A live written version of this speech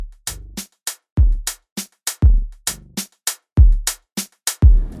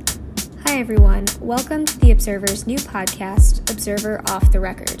everyone, welcome to The Observer's new podcast, Observer Off the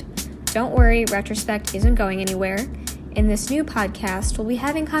Record. Don't worry, Retrospect isn't going anywhere. In this new podcast, we'll be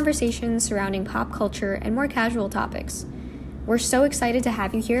having conversations surrounding pop culture and more casual topics. We're so excited to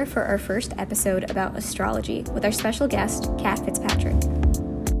have you here for our first episode about astrology with our special guest, Kat Fitzpatrick.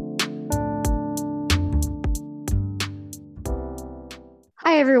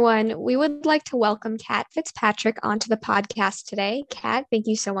 Hi, everyone. We would like to welcome Kat Fitzpatrick onto the podcast today. Kat, thank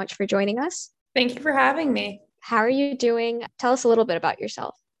you so much for joining us. Thank you for having me. How are you doing? Tell us a little bit about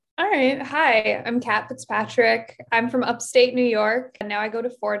yourself. All right. Hi, I'm Kat Fitzpatrick. I'm from upstate New York, and now I go to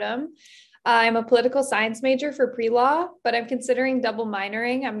Fordham. I'm a political science major for pre-law, but I'm considering double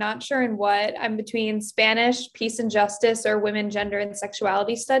minoring. I'm not sure in what. I'm between Spanish, peace and justice, or women, gender, and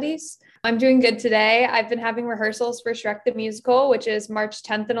sexuality studies. I'm doing good today. I've been having rehearsals for Shrek the Musical, which is March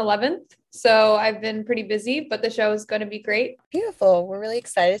 10th and 11th. So I've been pretty busy, but the show is going to be great. Beautiful. We're really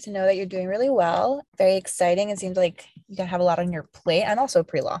excited to know that you're doing really well. Very exciting. It seems like you can have a lot on your plate and also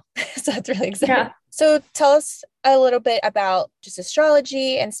pre-law. So that's really exciting. Yeah. So tell us a little bit about just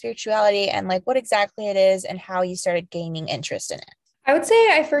astrology and spirituality and like what exactly it is and how you started gaining interest in it. I would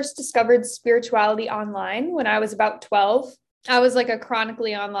say I first discovered spirituality online when I was about 12. I was like a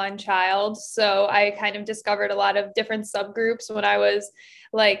chronically online child. So I kind of discovered a lot of different subgroups when I was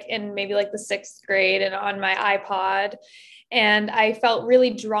like in maybe like the 6th grade and on my iPod. And I felt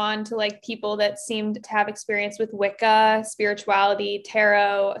really drawn to like people that seemed to have experience with Wicca, spirituality,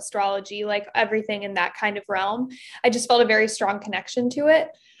 tarot, astrology, like everything in that kind of realm. I just felt a very strong connection to it.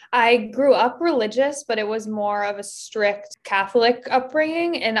 I grew up religious, but it was more of a strict Catholic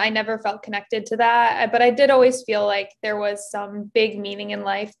upbringing, and I never felt connected to that. But I did always feel like there was some big meaning in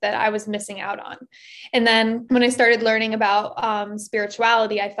life that I was missing out on. And then when I started learning about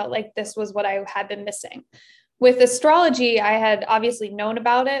spirituality, I felt like this was what I had been missing. With astrology, I had obviously known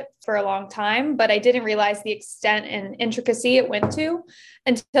about it for a long time, but I didn't realize the extent and intricacy it went to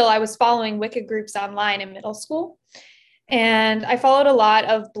until I was following Wicca groups online in middle school. And I followed a lot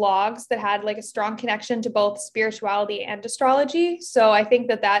of blogs that had like a strong connection to both spirituality and astrology. So I think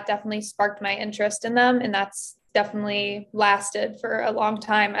that definitely sparked my interest in them. And that's definitely lasted for a long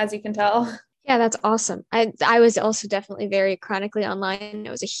time, as you can tell. Yeah, that's awesome. I was also definitely very chronically online.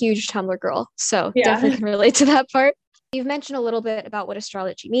 I was a huge Tumblr girl, so definitely can relate to that part. You've mentioned a little bit about what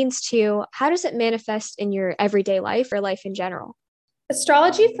astrology means to you. How does it manifest in your everyday life or life in general?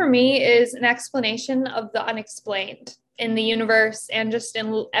 Astrology for me is an explanation of the unexplained in the universe and just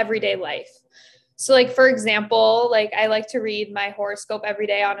in everyday life. So like, for example, like I like to read my horoscope every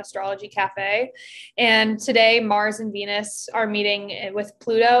day on Astrology Cafe. And today Mars and Venus are meeting with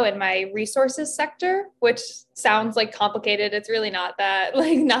Pluto in my resources sector, which sounds like complicated. It's really not that,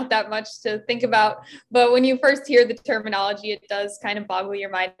 not that much to think about. But when you first hear the terminology, it does kind of boggle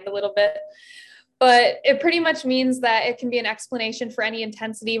your mind a little bit. But it pretty much means that it can be an explanation for any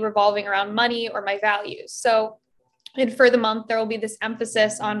intensity revolving around money or my values. So and for the month, there will be this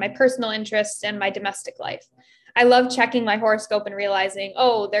emphasis on my personal interests and my domestic life. I love checking my horoscope and realizing,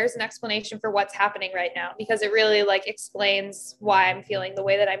 oh, there's an explanation for what's happening right now, because it really like explains why I'm feeling the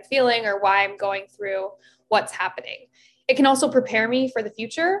way that I'm feeling or why I'm going through what's happening. It can also prepare me for the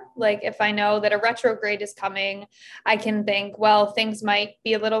future. Like if I know that a retrograde is coming, I can think, well, things might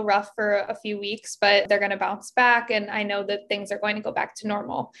be a little rough for a few weeks, but they're going to bounce back. And I know that things are going to go back to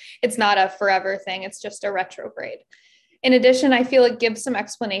normal. It's not a forever thing. It's just a retrograde. In addition, I feel it gives some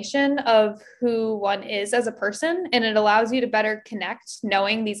explanation of who one is as a person, and it allows you to better connect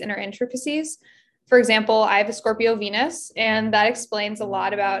knowing these inner intricacies. For example, I have a Scorpio Venus, and that explains a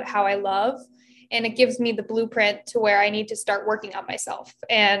lot about how I love. And it gives me the blueprint to where I need to start working on myself.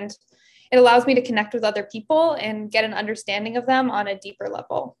 And it allows me to connect with other people and get an understanding of them on a deeper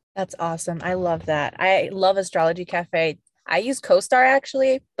level. That's awesome. I love that. I love Astrology Cafe. I use CoStar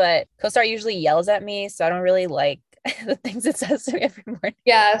actually, but CoStar usually yells at me. So I don't really like the things it says to me every morning.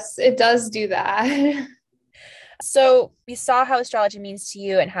 Yes, it does do that. So we saw how astrology means to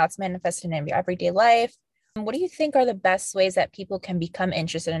you and how it's manifested in your everyday life. What do you think are the best ways that people can become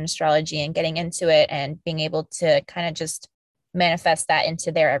interested in astrology and getting into it and being able to kind of just manifest that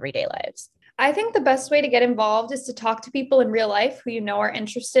into their everyday lives? I think the best way to get involved is to talk to people in real life who you know are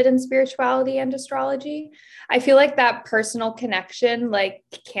interested in spirituality and astrology. I feel like that personal connection like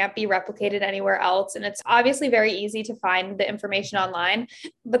can't be replicated anywhere else. And it's obviously very easy to find the information online,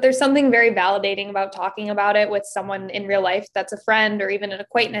 but there's something very validating about talking about it with someone in real life that's a friend or even an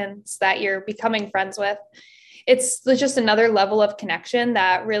acquaintance that you're becoming friends with. It's just another level of connection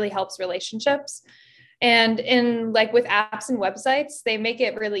that really helps relationships. And in like with apps and websites, they make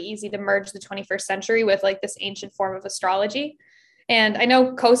it really easy to merge the 21st century with like this ancient form of astrology. And I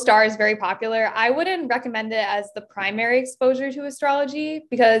know CoStar is very popular. I wouldn't recommend it as the primary exposure to astrology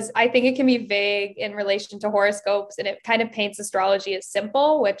because I think it can be vague in relation to horoscopes and it kind of paints astrology as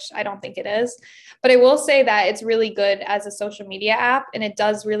simple, which I don't think it is. But I will say that it's really good as a social media app and it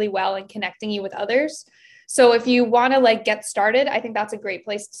does really well in connecting you with others. So if you want to like get started, I think that's a great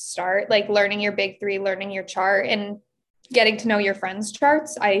place to start, like learning your big three, learning your chart and getting to know your friends'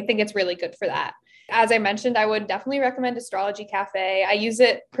 charts. I think it's really good for that. As I mentioned, I would definitely recommend Astrology Cafe. I use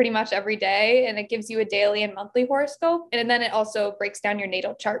it pretty much every day and it gives you a daily and monthly horoscope. And then it also breaks down your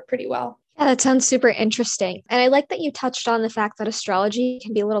natal chart pretty well. Yeah, that sounds super interesting. And I like that you touched on the fact that astrology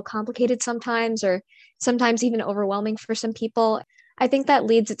can be a little complicated sometimes, or sometimes even overwhelming for some people. I think that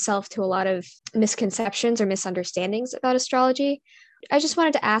leads itself to a lot of misconceptions or misunderstandings about astrology. I just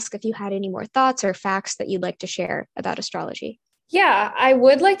wanted to ask if you had any more thoughts or facts that you'd like to share about astrology. Yeah, I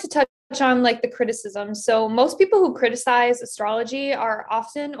would like to touch on like the criticism. So most people who criticize astrology are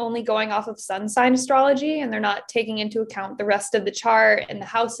often only going off of sun sign astrology and they're not taking into account the rest of the chart and the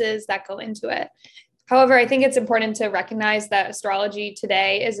houses that go into it. However, I think it's important to recognize that astrology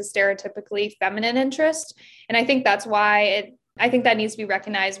today is a stereotypically feminine interest. And I think that's why I think that needs to be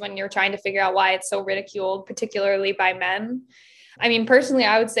recognized when you're trying to figure out why it's so ridiculed, particularly by men. I mean, personally,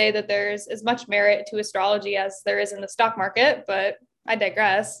 I would say that there's as much merit to astrology as there is in the stock market, but I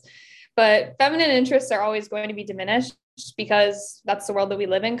digress. But feminine interests are always going to be diminished because that's the world that we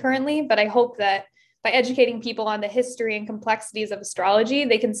live in currently. But I hope that by educating people on the history and complexities of astrology,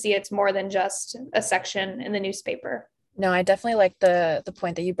 they can see it's more than just a section in the newspaper. No, I definitely like the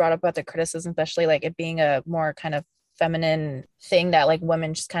point that you brought up about the criticism, especially like it being a more kind of feminine thing that like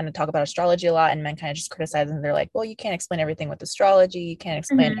women just kind of talk about astrology a lot and men kind of just criticize and they're like, well, you can't explain everything with astrology, you can't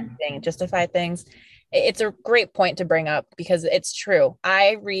explain everything and justify things. It's a great point to bring up because it's true.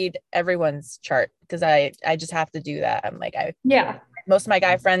 I read everyone's chart because I just have to do that. I'm like, most of my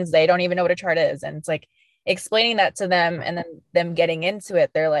guy friends, they don't even know what a chart is, and it's like explaining that to them and then them getting into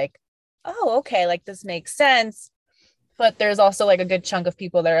it, they're like, oh, okay, like this makes sense. But there's also like a good chunk of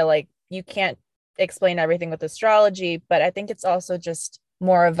people that are like, you can't explain everything with astrology. But I think it's also just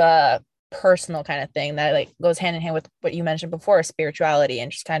more of a personal kind of thing that like goes hand in hand with what you mentioned before, spirituality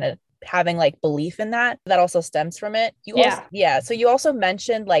and just kind of having like belief in that also stems from it. So you also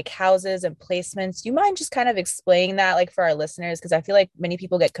mentioned like houses and placements. Do you mind just kind of explaining that like for our listeners? Because I feel like many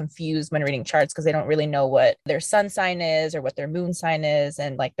people get confused when reading charts because they don't really know what their sun sign is or what their moon sign is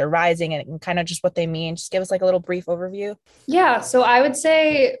and like their rising and kind of just what they mean. Just give us like a little brief overview. Yeah, so I would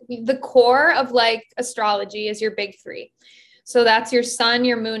say the core of like astrology is your big three. So that's your sun,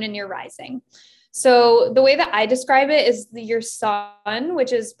 your moon, and your rising. So the way that I describe it is your sun,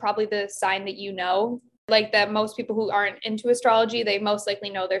 which is probably the sign that you know, like that most people who aren't into astrology, they most likely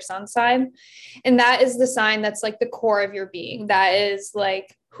know their sun sign. And that is the sign that's like the core of your being. That is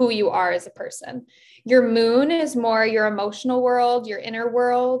like who you are as a person. Your moon is more your emotional world, your inner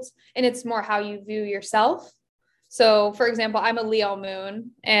world, and it's more how you view yourself. So for example, I'm a Leo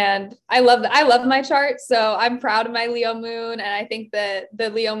moon and I love my chart. So I'm proud of my Leo moon. And I think that the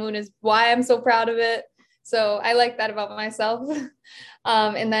Leo moon is why I'm so proud of it. So I like that about myself.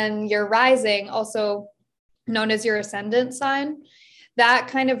 And then your rising, also known as your ascendant sign, that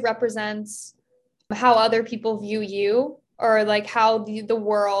kind of represents how other people view you or like how the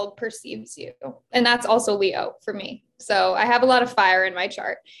world perceives you. And that's also Leo for me. So I have a lot of fire in my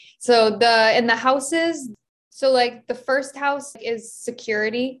chart. So in the houses, so like the first house is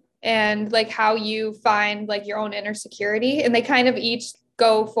security and like how you find like your own inner security. And they kind of each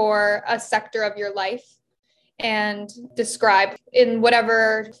go for a sector of your life and describe in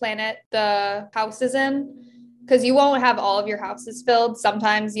whatever planet the house is in. Because you won't have all of your houses filled.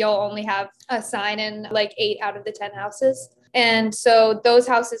 Sometimes you'll only have a sign in like 8 out of the 10 houses. And so those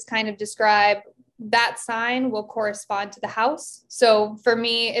houses kind of describe that sign will correspond to the house. So for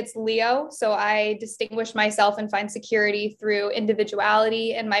me, it's Leo. So I distinguish myself and find security through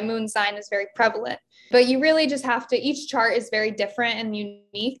individuality, and my moon sign is very prevalent. But you really just have to, each chart is very different and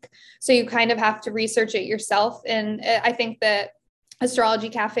unique. So you kind of have to research it yourself. And I think that Astrology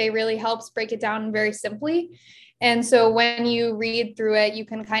Cafe really helps break it down very simply. And so when you read through it, you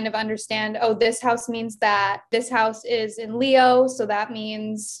can kind of understand, oh, this house means that this house is in Leo. So that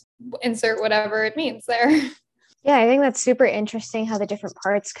means insert whatever it means there. Yeah, I think that's super interesting how the different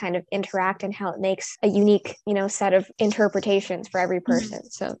parts kind of interact and how it makes a unique, set of interpretations for every person.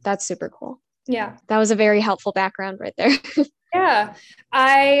 So that's super cool. Yeah. That was a very helpful background right there. Yeah.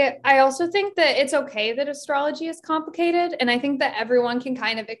 I also think that it's okay that astrology is complicated. And I think that everyone can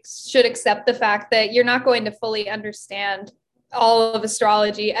kind of should accept the fact that you're not going to fully understand all of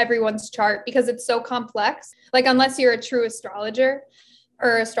astrology, everyone's chart, because it's so complex. Like, unless you're a true astrologer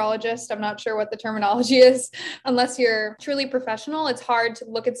or astrologist, I'm not sure what the terminology is. Unless you're truly professional, it's hard to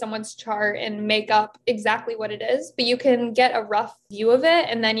look at someone's chart and make up exactly what it is, but you can get a rough view of it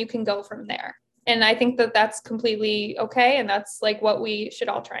and then you can go from there. And I think that that's completely okay. And that's like what we should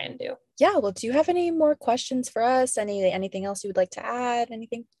all try and do. Yeah. Well, do you have any more questions for us? Anything else you would like to add?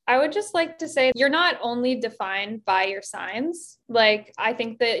 Anything? I would just like to say you're not only defined by your signs. Like, I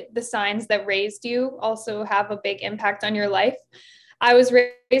think that the signs that raised you also have a big impact on your life. I was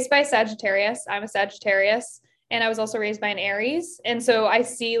raised by Sagittarius. I'm a Sagittarius. And I was also raised by an Aries. And so I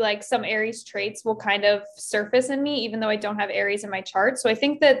see like some Aries traits will kind of surface in me, even though I don't have Aries in my chart. So I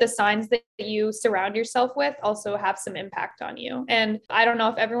think that the signs that you surround yourself with also have some impact on you. And I don't know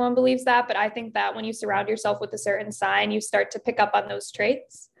if everyone believes that, but I think that when you surround yourself with a certain sign, you start to pick up on those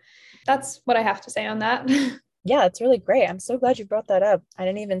traits. That's what I have to say on that. Yeah, it's really great. I'm so glad you brought that up. I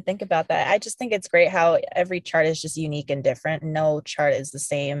didn't even think about that. I just think it's great how every chart is just unique and different. No chart is the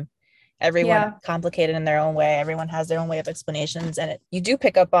same. Everyone complicated in their own way. Everyone has their own way of explanations. And you do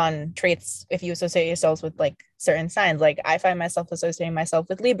pick up on traits if you associate yourselves with like certain signs. Like I find myself associating myself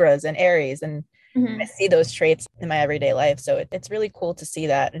with Libras and Aries, and I see those traits in my everyday life. So it's really cool to see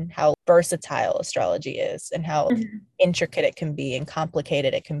that and how versatile astrology is and how intricate it can be and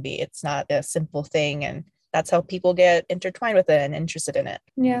complicated it can be. It's not a simple thing. And that's how people get intertwined with it and interested in it.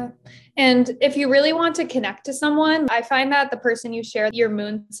 Yeah. And if you really want to connect to someone, I find that the person you share your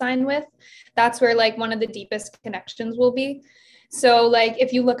moon sign with, that's where like one of the deepest connections will be. So like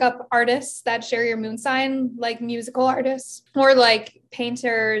if you look up artists that share your moon sign, like musical artists or like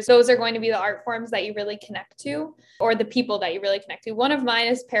painters, those are going to be the art forms that you really connect to, or the people that you really connect to. One of mine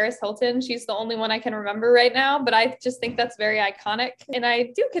is Paris Hilton. She's the only one I can remember right now, but I just think that's very iconic. And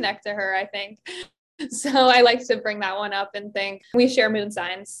I do connect to her, I think. So I like to bring that one up and think we share moon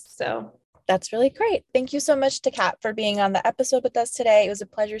signs. So that's really great. Thank you so much to Kat for being on the episode with us today. It was a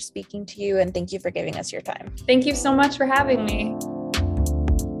pleasure speaking to you, and thank you for giving us your time. Thank you so much for having me.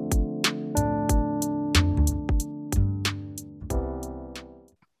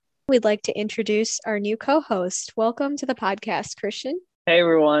 We'd like to introduce our new co-host. Welcome to the podcast, Christian. Hey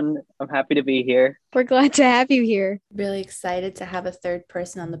everyone, I'm happy to be here. We're glad to have you here. Really excited to have a third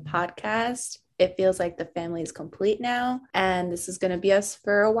person on the podcast. It feels like the family is complete now, and this is going to be us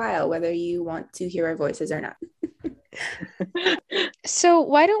for a while, whether you want to hear our voices or not. So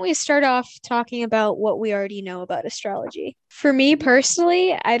why don't we start off talking about what we already know about astrology? For me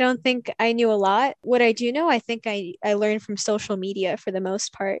personally, I don't think I knew a lot. What I do know, I think I learned from social media for the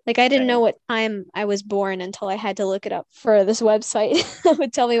most part. Like I didn't know what time I was born until I had to look it up for this website that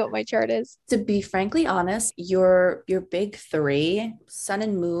would tell me what my chart is. To be frankly honest, your big three, sun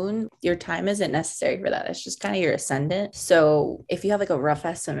and moon, your time isn't necessary for that. It's just kind of your ascendant. So if you have like a rough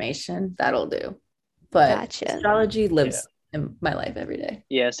estimation, that'll do. But Gotcha. Astrology lives in my life every day.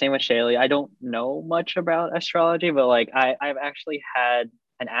 Yeah, same with Shaylee. I don't know much about astrology, but like I've actually had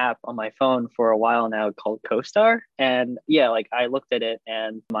an app on my phone for a while now called CoStar. And yeah, like I looked at it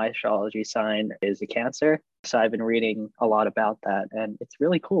and my astrology sign is a Cancer. So I've been reading a lot about that and it's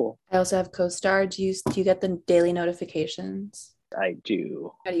really cool. I also have CoStar. Do you get the daily notifications? I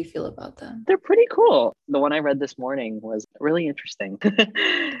do. How do you feel about them? They're pretty cool. The one I read this morning was really interesting.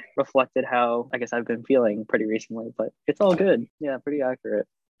 Reflected how I guess I've been feeling pretty recently, but it's all good. Yeah, pretty accurate,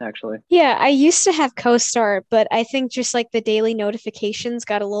 actually. Yeah, I used to have CoStar, but I think just like the daily notifications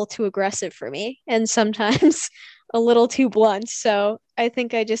got a little too aggressive for me and sometimes a little too blunt. So I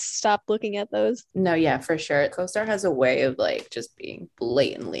think I just stopped looking at those. No, yeah, for sure. CoStar has a way of like just being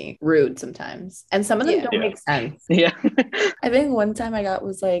blatantly rude sometimes. And some of them don't make sense. Yeah. I think one time I got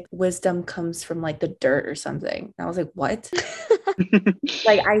was like wisdom comes from like the dirt or something. And I was like, what?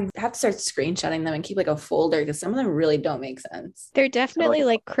 Like I have to start screenshotting them and keep like a folder because some of them really don't make sense. They're definitely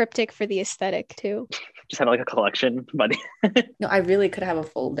like cryptic for the aesthetic too. Just have like a collection, but No, I really could have a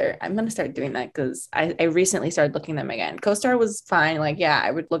folder. I'm going to start doing that because I recently started looking them again. CoStar was fine. Like, yeah,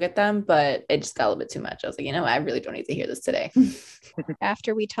 I would look at them, but it just got a little bit too much. I was like, you know, I really don't need to hear this today.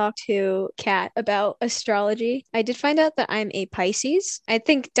 After we talked to Kat about astrology, I did find out that I'm a Pisces. I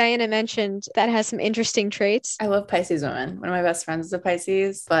think Diana mentioned that has some interesting traits. I love Pisces women. One of my best friends is a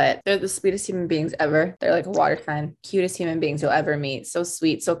Pisces, but they're the sweetest human beings ever. They're like a water sign, cutest human beings you'll ever meet. So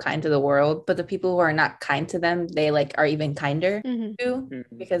sweet, so kind to the world. But the people who are not kind to them, they like are even kinder to,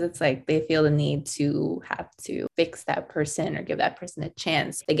 because it's like they feel the need to have to fix that person or give that person a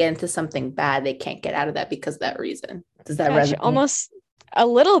chance. They get into something bad, they can't get out of that because of that reason. Does that resonate? Almost a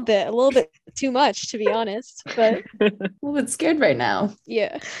little bit too much, to be honest. But Well, it's scared right now.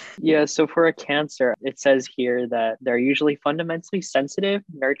 yeah. Yeah, so for a Cancer, it says here that they're usually fundamentally sensitive,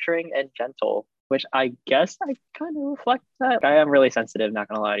 nurturing, and gentle, which I guess I kind of reflect that. I am really sensitive, not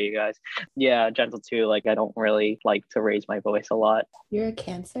gonna lie to you guys. Yeah, gentle too. Like, I don't really like to raise my voice a lot. You're a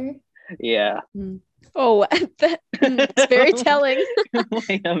Cancer? Yeah. Oh, that's very telling.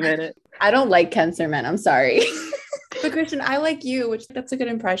 Wait a minute. I don't like Cancer men. I'm sorry. But Christian, I like you, which that's a good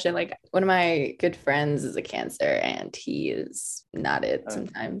impression. Like one of my good friends is a Cancer and he is not it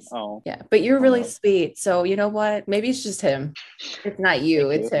sometimes. Oh, Yeah, but you're really no. sweet. So you know what? Maybe it's just him. It's not you,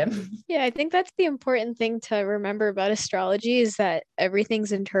 Thank it's you. him. Yeah, I think that's the important thing to remember about astrology is that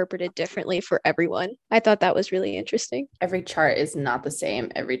everything's interpreted differently for everyone. I thought that was really interesting. Every chart is not the same.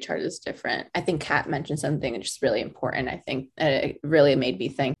 Every chart is different. I think Kat mentioned something just really important. I think it really made me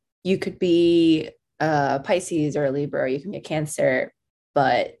think. You could be Pisces or a Libra, or you can be a Cancer,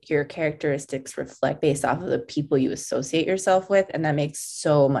 but your characteristics reflect based off of the people you associate yourself with. And that makes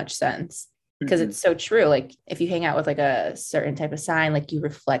so much sense because it's so true. Like if you hang out with like a certain type of sign, like you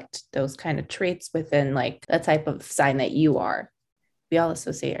reflect those kind of traits within like the type of sign that you are. We all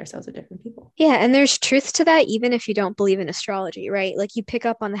associate ourselves with different people. Yeah, and there's truth to that even if you don't believe in astrology, right? Like you pick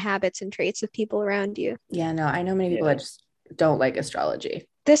up on the habits and traits of people around you. Yeah, no, I know many people Yeah. that just don't like astrology.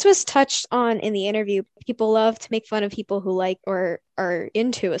 This was touched on in the interview. People love to make fun of people who like or are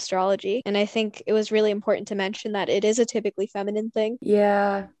into astrology. And I think it was really important to mention that it is a typically feminine thing.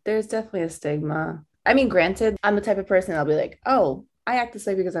 Yeah, there's definitely a stigma. I mean, granted, I'm the type of person that'll be like, oh, I act this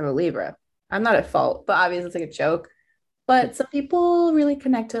way because I'm a Libra. I'm not at fault, but obviously it's like a joke. But some people really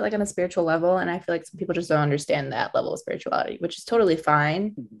connect to it like on a spiritual level. And I feel like some people just don't understand that level of spirituality, which is totally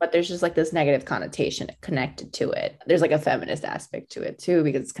fine. But there's just like this negative connotation connected to it. There's like a feminist aspect to it too,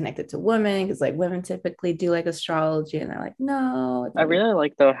 because it's connected to women, because like women typically do like astrology and they're like, no. It's I really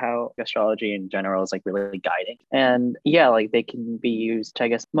like though how astrology in general is like really guiding. And yeah, like they can be used to, I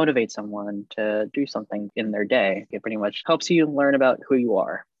guess, motivate someone to do something in their day. It pretty much helps you learn about who you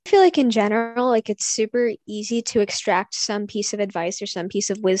are. I feel like in general, like it's super easy to extract some piece of advice or some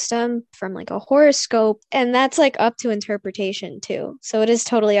piece of wisdom from like a horoscope. And that's like up to interpretation too. So it is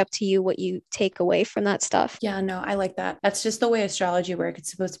totally up to you what you take away from that stuff. Yeah, no, I like that. That's just the way astrology works.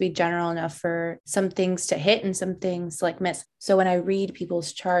 It's supposed to be general enough for some things to hit and some things to like miss. So when I read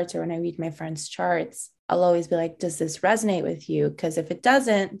people's charts or when I read my friends' charts, I'll always be like, does this resonate with you? Because if it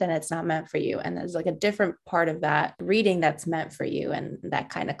doesn't, then it's not meant for you. And there's like a different part of that reading that's meant for you. And that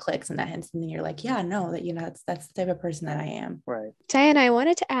kind of clicks and that hits. And then you're like, yeah, no, that, you know, that's the type of person that I am. Right. Diana, I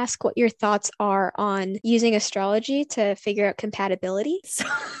wanted to ask what your thoughts are on using astrology to figure out compatibility. So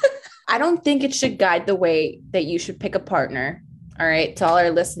I don't think it should guide the way that you should pick a partner. All right. To all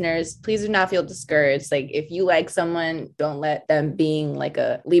our listeners, please do not feel discouraged. Like if you like someone, don't let them being like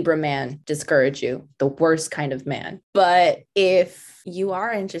a Libra man discourage you, the worst kind of man. But if you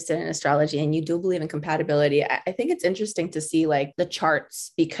are interested in astrology and you do believe in compatibility, I think it's interesting to see like the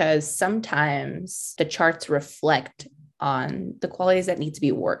charts, because sometimes the charts reflect on the qualities that need to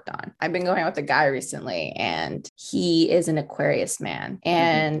be worked on. I've been going out with a guy recently and he is an Aquarius man.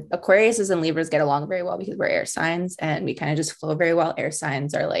 And Aquariuses and Libras get along very well because we're air signs and we kind of just flow very well. Air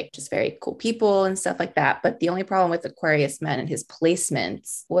signs are like just very cool people and stuff like that. But the only problem with Aquarius men and his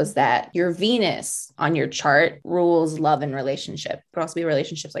placements was that your Venus on your chart rules love and relationship. It could also be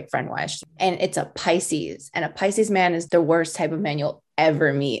relationships like friend-wise. And it's a Pisces. And a Pisces man is the worst type of man you'll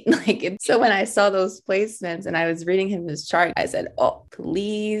ever meet. So when I saw those placements and I was reading him his chart, I said, oh,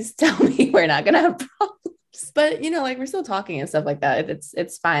 please tell me we're not gonna have problems. But you know, like we're still talking and stuff like that.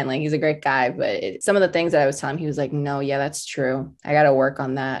 It's fine. Like he's a great guy, but some of the things that I was telling him, he was like, no, yeah, that's true. I got to work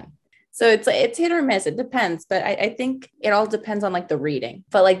on that. So it's hit or miss. It depends. But I think it all depends on like the reading.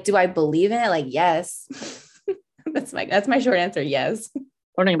 But like, do I believe in it? Like, yes. That's my short answer. Yes.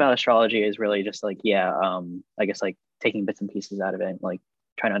 Learning about astrology is really just like, I guess like taking bits and pieces out of it, like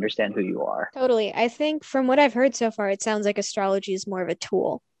trying to understand who you are. Totally. I think from what I've heard so far, it sounds like astrology is more of a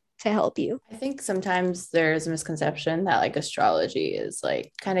tool to help you. I think sometimes there's a misconception that like astrology is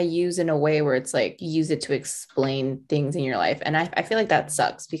like kind of used in a way where it's like use it to explain things in your life. And I feel like that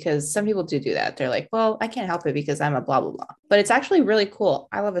sucks because some people do that. They're like, well, I can't help it because I'm a blah, blah, blah. But it's actually really cool.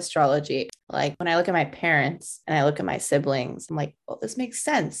 I love astrology. Like when I look at my parents and I look at my siblings, I'm like, well, this makes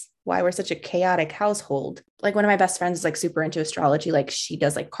sense. Why we're such a chaotic household. Like one of my best friends is like super into astrology. Like she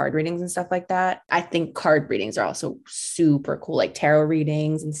does like card readings and stuff like that. I think card readings are also super cool, like tarot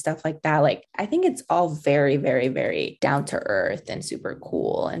readings and stuff like that. Like I think it's all very, very, very down to earth and super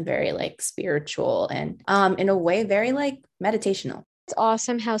cool and very like spiritual and in a way very like meditational. It's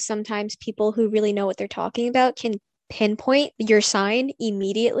awesome how sometimes people who really know what they're talking about can pinpoint your sign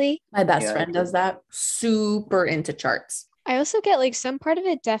immediately. My best Yeah. friend does that. Super into charts. I also get like some part of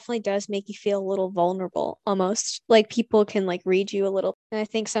it definitely does make you feel a little vulnerable, almost like people can like read you a little. And I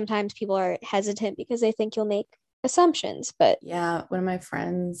think sometimes people are hesitant because they think you'll make assumptions, but Yeah, one of my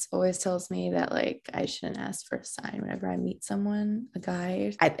friends always tells me that like I shouldn't ask for a sign whenever I meet someone, a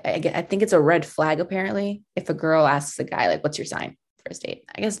guy. I think it's a red flag apparently if a girl asks a guy like, "What's your sign?" First date.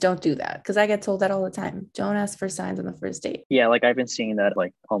 I guess don't do that because I get told that all the time. Don't ask for signs on the first date. Yeah, like I've been seeing that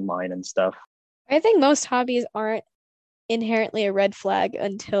like online and stuff. I think most hobbies aren't inherently a red flag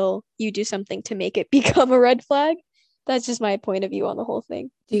until you do something to make it become a red flag. That's just my point of view on the whole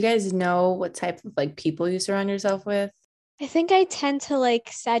thing. Do you guys know what type of like people you surround yourself with? I think I tend to like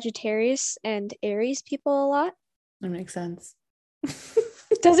Sagittarius and Aries people a lot. That makes sense.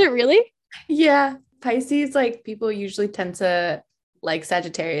 Does it really? Yeah. Pisces, like people usually tend to like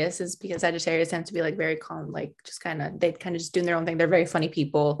Sagittarius is because Sagittarius tend to be like very calm, like just they kind of just doing their own thing. They're very funny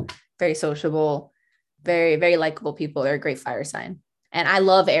people, very sociable, very, very likable people. They're a great fire sign. And I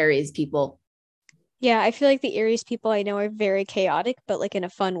love Aries people. Yeah, I feel like the Aries people I know are very chaotic, but like in a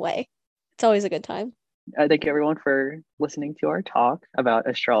fun way. It's always a good time. Thank you everyone for listening to our talk about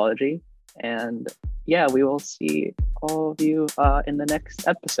astrology. And yeah, we will see all of you in the next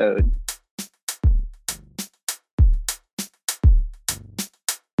episode.